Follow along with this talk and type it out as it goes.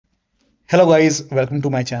Hello guys, welcome to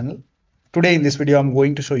my channel. Today in this video I'm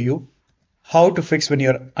going to show you how to fix when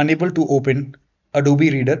you're unable to open Adobe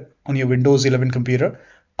Reader on your Windows 11 computer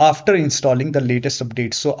after installing the latest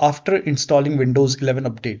update. So after installing Windows 11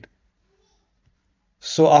 update.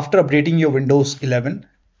 So after updating your Windows 11,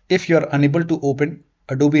 if you're unable to open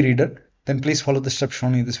Adobe Reader, then please follow the steps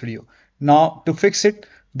shown in this video. Now to fix it,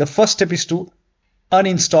 the first step is to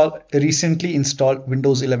uninstall recently installed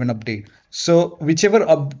Windows 11 update. So whichever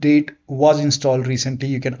update was installed recently,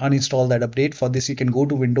 you can uninstall that update. For this, you can go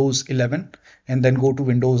to Windows 11 and then go to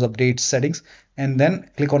Windows Update settings and then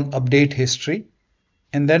click on Update History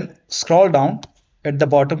and then scroll down. At the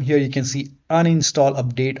bottom here, you can see Uninstall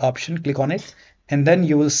Update option. Click on it and then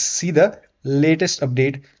you will see the latest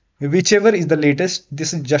update. Whichever is the latest,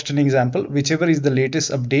 this is just an example, whichever is the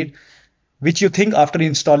latest update which you think after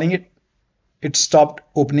installing it stopped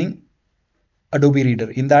opening Adobe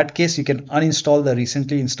Reader. In that case, you can uninstall the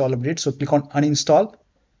recently installed update. So click on uninstall,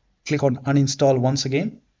 click on uninstall once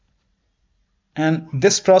again. And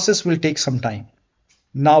this process will take some time.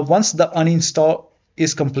 Now, once the uninstall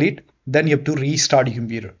is complete, then you have to restart your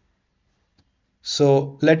computer.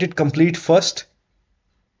 So let it complete first.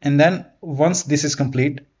 And then once this is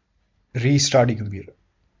complete, restart your computer.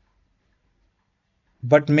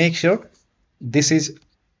 But make sure this is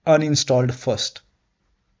uninstalled first.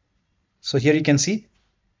 So here you can see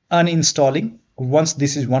uninstalling. Once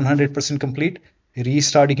this is 100% complete,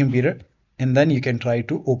 restart your computer and then you can try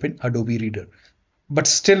to open Adobe Reader. But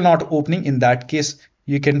still not opening. In that case,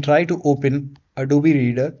 you can try to open Adobe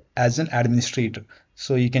Reader as an administrator.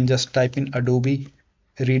 So you can just type in Adobe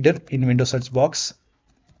Reader in Windows search box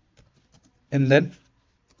and then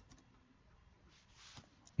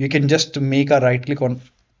you can just make a right click on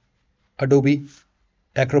Adobe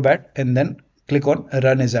Acrobat and then click on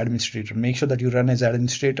run as administrator. Make sure that you run as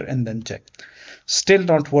administrator and then check. Still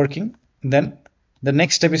not working. Then the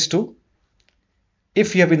next step is to,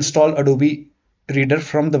 if you have installed Adobe Reader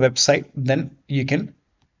from the website, then you can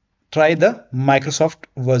try the Microsoft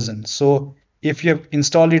version. So if you have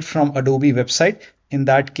installed it from Adobe website, in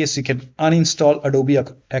that case you can uninstall Adobe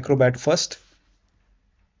Acrobat first.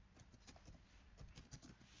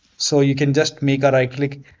 So you can just make a right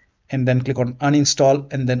click and then click on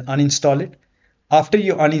uninstall and then uninstall it. After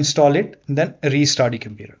you uninstall it, then restart your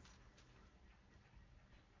computer.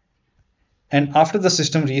 And after the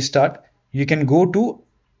system restart, you can go to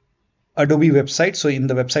Adobe website. So in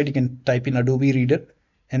the website, you can type in Adobe Reader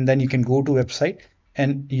and then you can go to website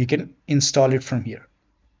and you can install it from here.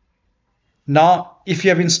 Now, if you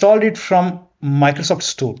have installed it from Microsoft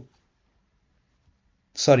Store,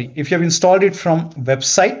 if you have installed it from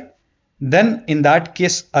website, then in that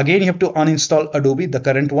case, again, you have to uninstall Adobe, the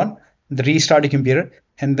current one, the restart your computer,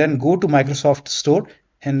 and then go to Microsoft Store,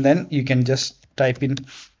 and then you can just type in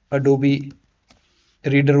Adobe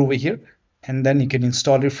Reader over here, and then you can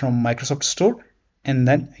install it from Microsoft Store, and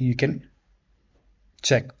then you can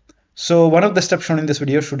check. So one of the steps shown in this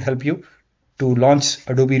video should help you to launch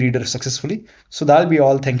Adobe Reader successfully. So that'll be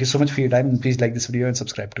all. Thank you so much for your time, and please like this video and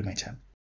subscribe to my channel.